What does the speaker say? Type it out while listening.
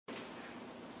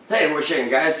Hey, what's shaking,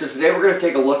 guys? So today we're going to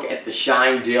take a look at the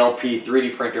Shine DLP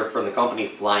 3D printer from the company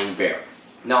Flying Bear.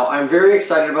 Now, I'm very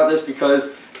excited about this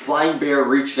because Flying Bear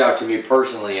reached out to me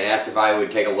personally and asked if I would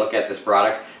take a look at this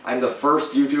product. I'm the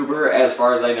first YouTuber, as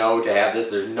far as I know, to have this.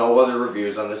 There's no other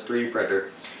reviews on this 3D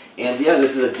printer. And yeah,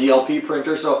 this is a DLP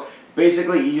printer, so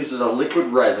basically it uses a liquid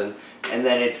resin and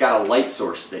then it's got a light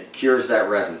source that cures that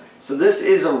resin. So this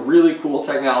is a really cool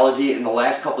technology. In the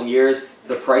last couple of years,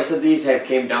 the price of these have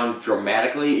came down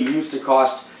dramatically. It used to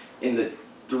cost in the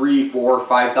 $3,000,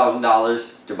 $4,000,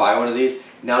 $5,000 to buy one of these.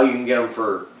 Now you can get them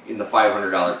for in the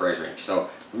 $500 price range. So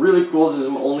really cool. This is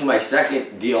only my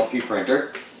second DLP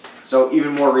printer, so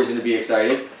even more reason to be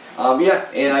excited. Yeah,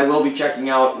 and I will be checking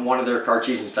out one of their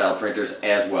Cartesian style printers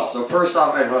as well. So first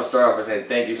off, I just want to start off by saying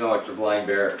thank you so much to Flying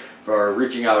Bear for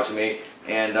reaching out to me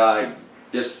and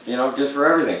just for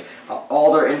everything.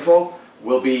 All their info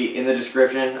will be in the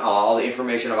description. All the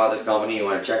information about this company. You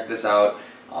want to check this out.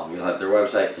 You'll have their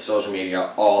website, their social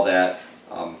media, all that.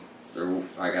 I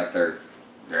got their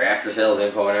after sales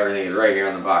info and everything is right here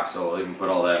on the box, so we'll even put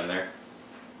all that in there.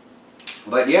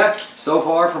 But yeah, so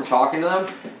far from talking to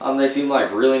them, they seem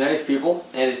like really nice people,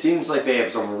 and it seems like they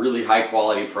have some really high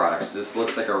quality products. This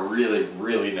looks like a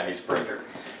really nice printer.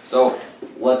 So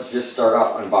let's just start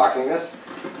off unboxing this.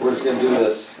 We're just going to do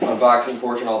this unboxing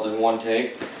portion all in one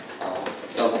take.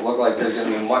 Doesn't look like there's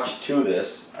going to be much to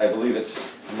this. I believe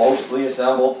it's mostly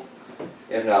assembled,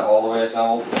 if not all the way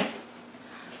assembled.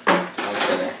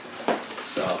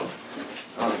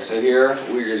 Okay, so here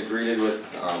we're just greeted with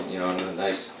a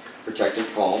nice protective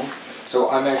foam. So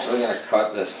I'm actually going to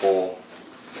cut this whole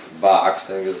box.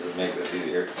 I think this would make this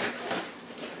easier.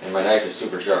 And my knife is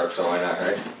super sharp, so why not,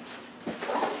 right?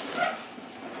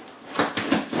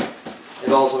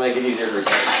 It'll also make it easier to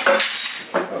recycle.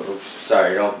 Oh, oops,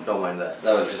 sorry, don't mind that.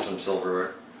 That was just some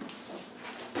silverware.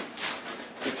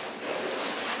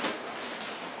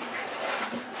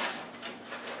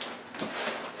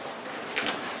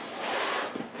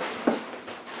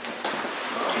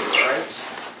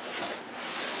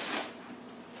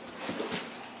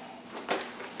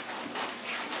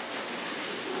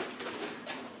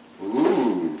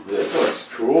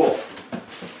 Cool.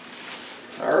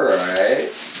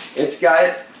 Alright.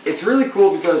 It's really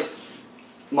cool because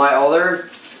my other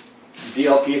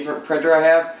DLP printer I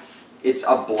have, it's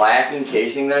a black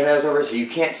encasing that it has over, so you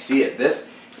can't see it.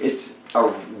 It's a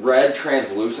red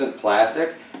translucent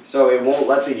plastic, so it won't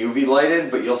let the UV light in,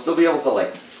 but you'll still be able to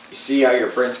like see how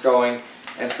your print's going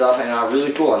and stuff, and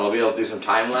really cool. And I'll be able to do some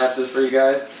time lapses for you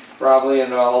guys, probably,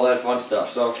 and all that fun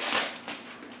stuff. So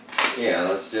yeah,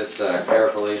 let's just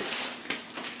carefully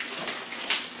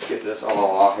get this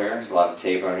all off here. There's a lot of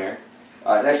tape on here.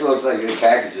 It actually looks like the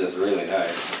package is really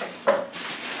nice.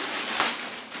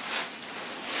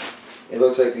 It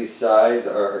looks like these sides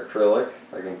are acrylic.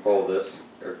 I can pull this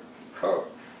or coat.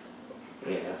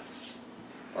 Yeah.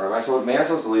 Or am I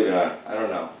supposed to leave it on? I don't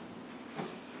know.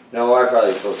 No, I'm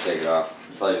probably supposed to take it off.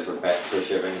 It's probably just for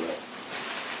shipping, but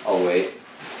I'll wait.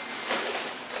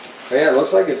 But yeah, it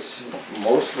looks like it's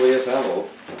mostly assembled.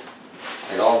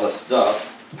 Like all the stuff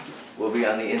will be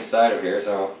on the inside of here,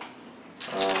 so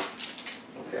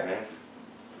okay.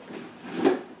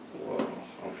 Whoa.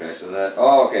 Okay, so that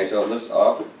okay, so it lifts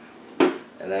up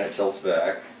and then it tilts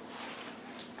back.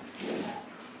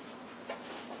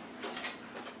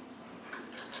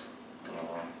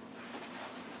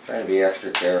 Trying to be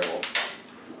extra careful.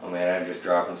 Oh man, I'm just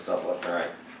dropping stuff left and right.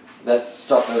 That's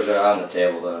stuff that was on the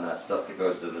table though, not stuff that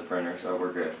goes to the printer, so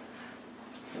we're good.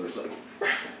 It was like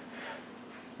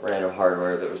random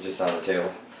hardware that was just on the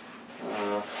table.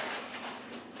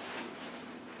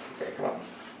 Okay, come on.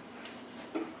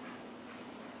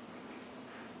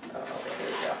 Oh, okay, here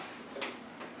we go.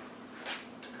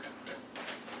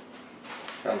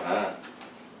 Come on.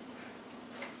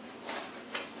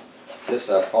 This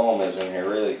foam is in here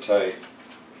really tight.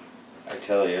 I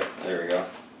tell you. There we go.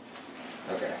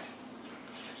 Okay.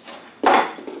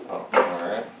 Oh,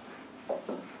 alright.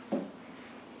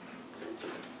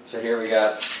 So here we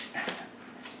got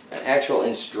an actual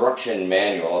instruction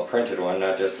manual, a printed one,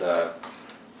 not just what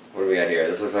do we got here?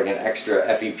 This looks like an extra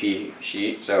FEP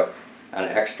sheet, so an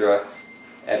extra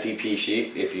FEP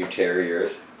sheet if you tear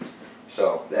yours.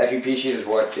 So the FEP sheet is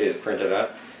what is printed on.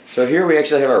 So here we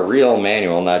actually have a real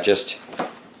manual, not just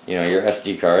your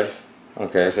SD card.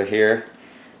 Okay, so here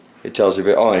it tells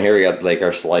you, oh, and here we got like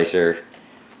our slicer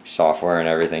software and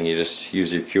everything. You just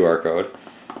use your QR code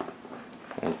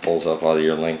and it pulls up all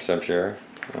your links, I'm sure.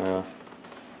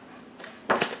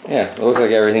 Yeah, it looks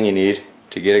like everything you need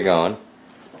to get it going.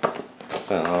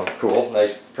 Cool,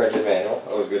 nice printed manual,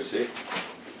 always good to see.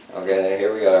 Okay, then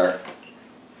here we got our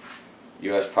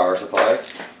US power supply.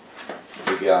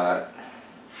 got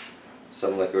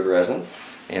some liquid resin,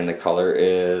 and the color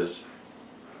is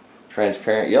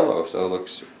transparent yellow, so it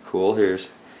looks cool. It's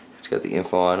got the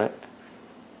info on it,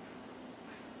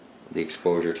 the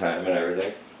exposure time and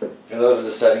everything. And those are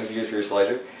the settings you use for your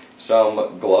slicer.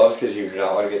 Some gloves, because you do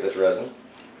not want to get this resin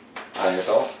on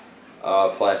yourself.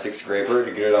 Plastic scraper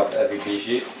to get it off the FEP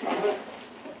sheet.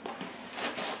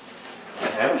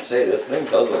 I have to say, this thing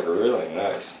does look really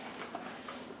nice.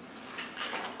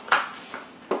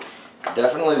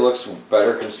 Definitely looks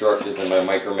better constructed than my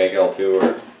Micro Make L2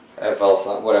 or FL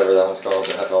Sun, whatever that one's called,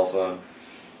 the FL Sun.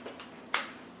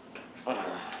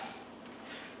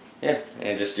 Yeah,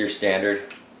 and just your standard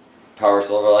power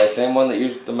silver, same one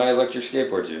that the my electric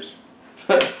skateboards use.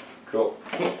 Cool.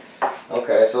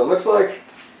 Okay, so it looks like,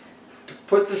 to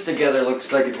put this together,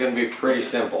 looks like it's going to be pretty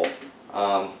simple.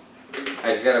 I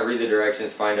just got to read the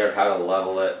directions, find out how to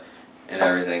level it and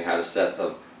everything, how to set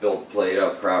the build plate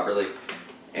up properly.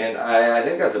 And I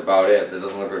think that's about it. There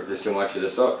doesn't look like there's too much of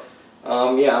this. So,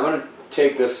 yeah, I'm going to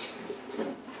take this.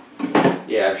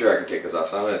 Yeah, I'm sure I can take this off.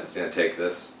 So I'm just going to take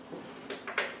this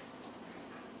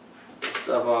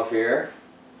stuff off here.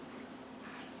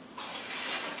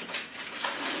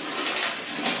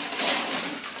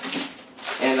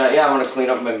 And yeah, I'm going to clean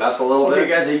up my mess a little bit. Okay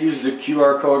guys, I used the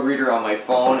QR code reader on my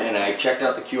phone and I checked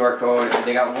out the QR code.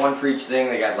 They got one for each thing.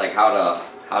 They got like how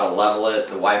to level it,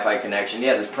 the Wi-Fi connection.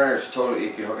 Yeah, this printer is totally,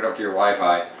 you can hook it up to your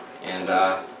Wi-Fi. And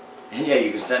yeah,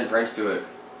 you can send prints to it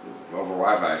over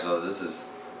Wi-Fi. So this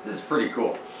is pretty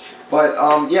cool.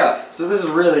 But yeah, so this is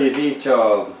really easy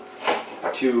to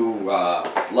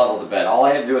level the bed. All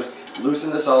I had to do is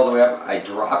loosen this all the way up. I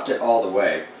dropped it all the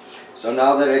way. So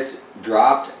now that it's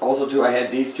dropped, also too, I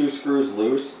had these two screws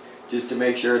loose just to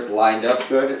make sure it's lined up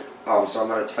good. So I'm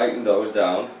going to tighten those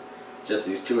down. Just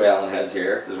these two Allen heads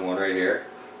here. There's one right here.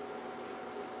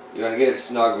 You want to get it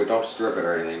snug, but don't strip it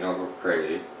or anything. Don't go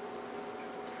crazy.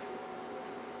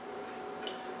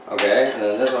 Okay, and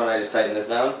then this one, I just tighten this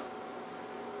down.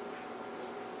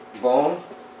 Boom.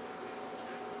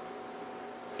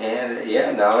 And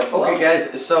yeah, now it's okay,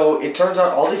 guys. So it turns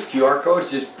out all these QR codes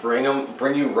just bring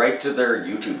you right to their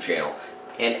YouTube channel,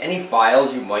 and any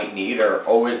files you might need are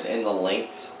always in the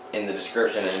links in the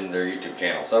description in their YouTube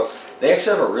channel. So they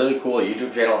actually have a really cool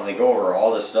YouTube channel, and they go over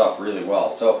all this stuff really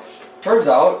well. So turns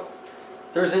out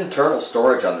there's internal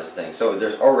storage on this thing, so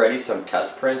there's already some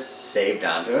test prints saved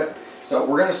onto it. So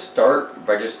we're gonna start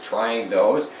by just trying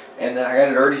those. And then I got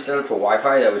it already set up to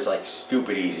Wi-Fi that was like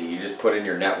stupid easy. You just put in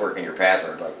your network and your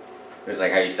password. Like it was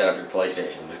like how you set up your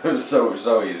PlayStation. It was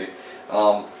so easy.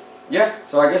 Yeah,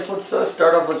 so I guess let's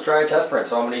start off. Let's try a test print.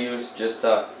 So I'm going to use just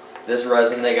this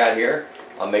resin they got here.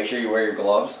 Make sure you wear your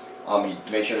gloves. You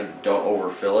make sure to don't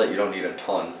overfill it. You don't need a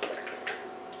ton.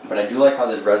 But I do like how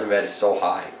this resin bed is so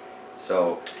high.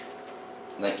 So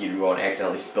like you won't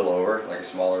accidentally spill over like a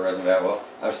smaller resin vat will.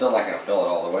 I'm still not going to fill it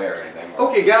all the way or anything.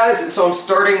 Okay guys, so I'm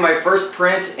starting my first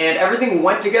print and everything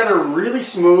went together really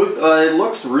smooth. It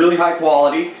looks really high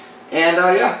quality, and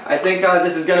yeah, I think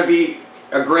this is going to be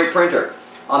a great printer.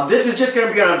 This is just going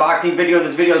to be an unboxing video.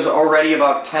 This video is already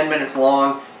about 10 minutes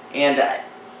long, and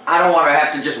I don't want to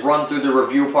have to just run through the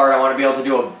review part. I want to be able to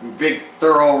do a big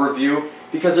thorough review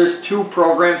because there's two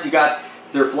programs. You got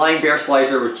their Flying Bear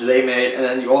slicer, which they made, and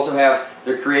then you also have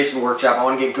their creation workshop. I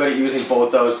want to get good at using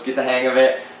both those, get the hang of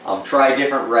it, try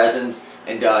different resins,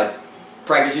 and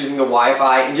practice using the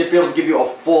Wi-Fi, and just be able to give you a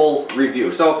full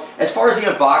review. So as far as the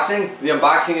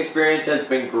unboxing experience has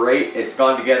been great. It's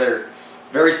gone together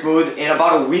very smooth. In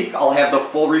about a week, I'll have the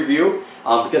full review,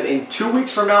 because in 2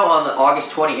 weeks from now, on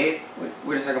August 28th,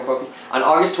 wait a second, Pokey. On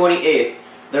August 28th,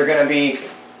 they're going to be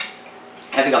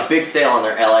having a big sale on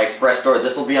their AliExpress store.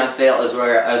 This will be on sale as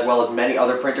well as many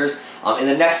other printers. In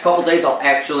the next couple days, I'll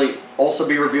actually also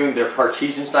be reviewing their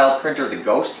Cartesian style printer, the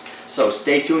Ghost. So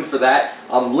stay tuned for that.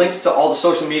 Links to all the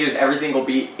social medias, everything will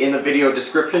be in the video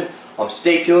description.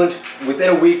 Stay tuned. Within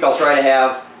a week, I'll try to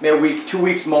have, maybe a week, 2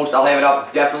 weeks most, I'll have it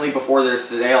up definitely before their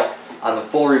sale on the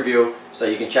full review, so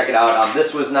you can check it out.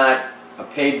 This was not a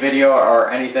paid video or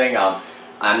anything.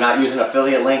 I'm not using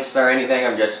affiliate links or anything.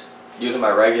 I'm just using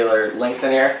my regular links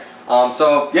in here.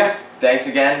 So yeah, thanks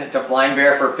again to Flying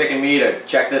Bear for picking me to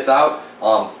check this out.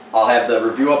 I'll have the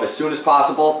review up as soon as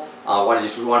possible. I want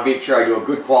to make sure I do a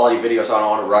good quality video, so I don't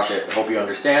want to rush it. I hope you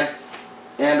understand.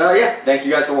 And yeah, thank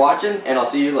you guys for watching, and I'll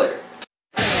see you later.